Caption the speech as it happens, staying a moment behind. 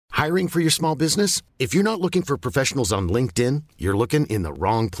Hiring for your small business? If you're not looking for professionals on LinkedIn, you're looking in the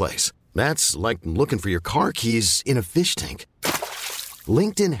wrong place. That's like looking for your car keys in a fish tank.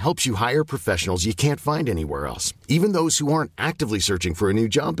 LinkedIn helps you hire professionals you can't find anywhere else, even those who aren't actively searching for a new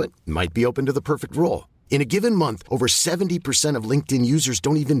job but might be open to the perfect role. In a given month, over 70% of LinkedIn users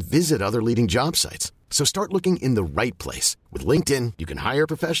don't even visit other leading job sites. So start looking in the right place. With LinkedIn, you can hire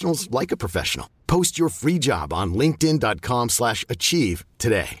professionals like a professional. Post your free job on linkedin.com/achieve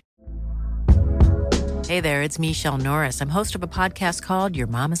today. Hey there, it's Michelle Norris. I'm host of a podcast called Your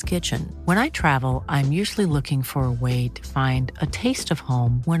Mama's Kitchen. When I travel, I'm usually looking for a way to find a taste of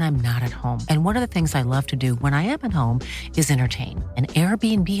home when I'm not at home. And one of the things I love to do when I am at home is entertain. And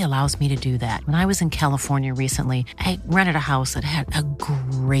Airbnb allows me to do that. When I was in California recently, I rented a house that had a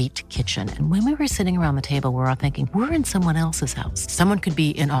great kitchen. And when we were sitting around the table, we're all thinking, we're in someone else's house. Someone could be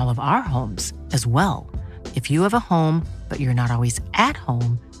in all of our homes as well. If you have a home, but you're not always at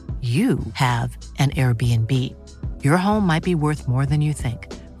home, you have an Airbnb. Your home might be worth more than you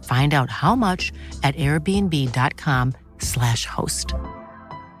think. Find out how much at airbnb.com/host.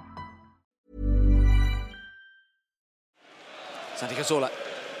 Santi Cazorla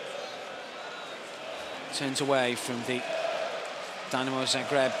turns away from the Dynamo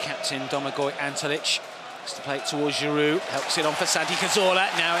Zagreb captain Domagoj Antolic. Has to play it towards Giroud. Helps it on for Santi Cazorla.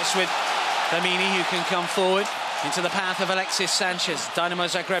 Now it's with Lamini who can come forward into the path of Alexis Sanchez. Dynamo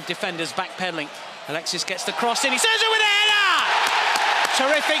Zagreb defenders backpedaling. Alexis gets the cross in. He says it with a header!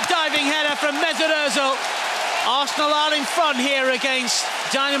 Terrific diving header from Mesut Ozil. Arsenal are in front here against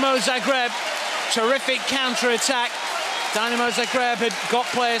Dynamo Zagreb. Terrific counter-attack. Dynamo Zagreb had got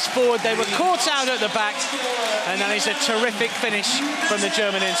players forward. They were caught out at the back. And that is a terrific finish from the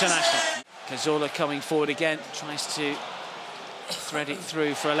German international. Cazorla coming forward again. Tries to thread it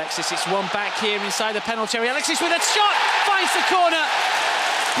through for Alexis. It's one back here inside the penalty area. Alexis with a shot, finds the corner.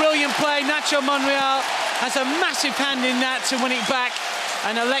 Brilliant play. Nacho Monreal has a massive hand in that to win it back.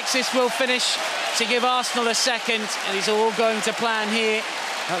 And Alexis will finish to give Arsenal a second. And it's all going to plan here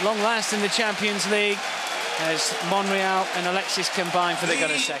at long last in the Champions League as Monreal and Alexis combine for the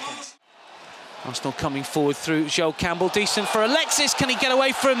Gunners' second. Arsenal coming forward through Joel Campbell. Decent for Alexis. Can he get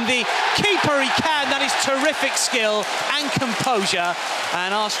away from the keeper? He can. That is terrific skill and composure.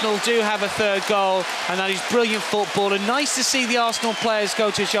 And Arsenal do have a third goal. And that is brilliant football. And nice to see the Arsenal players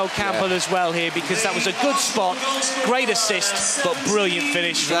go to Joel Campbell as well here, because that was a good spot. Great assist, but brilliant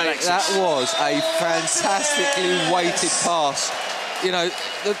finish from Alexis. That was a fantastically weighted pass. You know,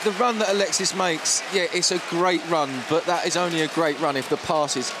 the run that Alexis makes, yeah, it's a great run, but that is only a great run if the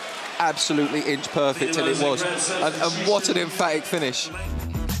pass is absolutely inch perfect, and it was. And what an emphatic finish.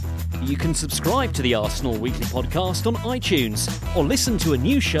 You can subscribe to the Arsenal Weekly Podcast on iTunes or listen to a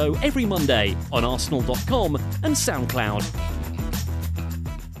new show every Monday on arsenal.com and SoundCloud.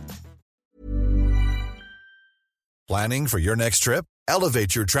 Planning for your next trip?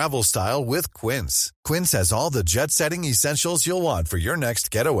 Elevate your travel style with Quince. Quince has all the jet-setting essentials you'll want for your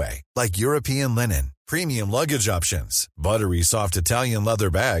next getaway, like European linen, premium luggage options, buttery soft Italian leather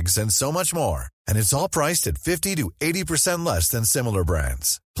bags, and so much more. And it's all priced at 50 to 80% less than similar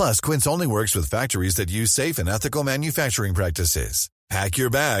brands. Plus, Quince only works with factories that use safe and ethical manufacturing practices. Pack your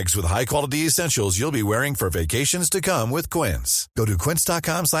bags with high-quality essentials you'll be wearing for vacations to come with Quince. Go to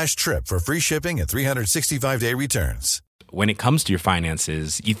quince.com/trip for free shipping and 365-day returns. When it comes to your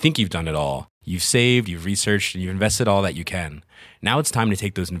finances, you think you've done it all. You've saved, you've researched, and you've invested all that you can. Now it's time to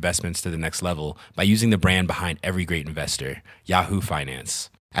take those investments to the next level by using the brand behind every great investor, Yahoo Finance.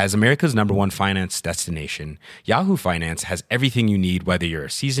 As America's #1 finance destination, Yahoo Finance has everything you need, whether you're a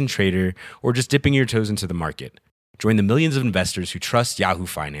seasoned trader or just dipping your toes into the market. Join the millions of investors who trust Yahoo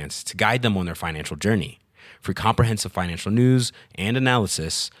Finance to guide them on their financial journey. For comprehensive financial news and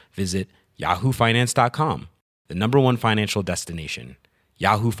analysis, visit yahoofinance.com. The #1 financial destination,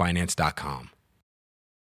 yahoofinance.com.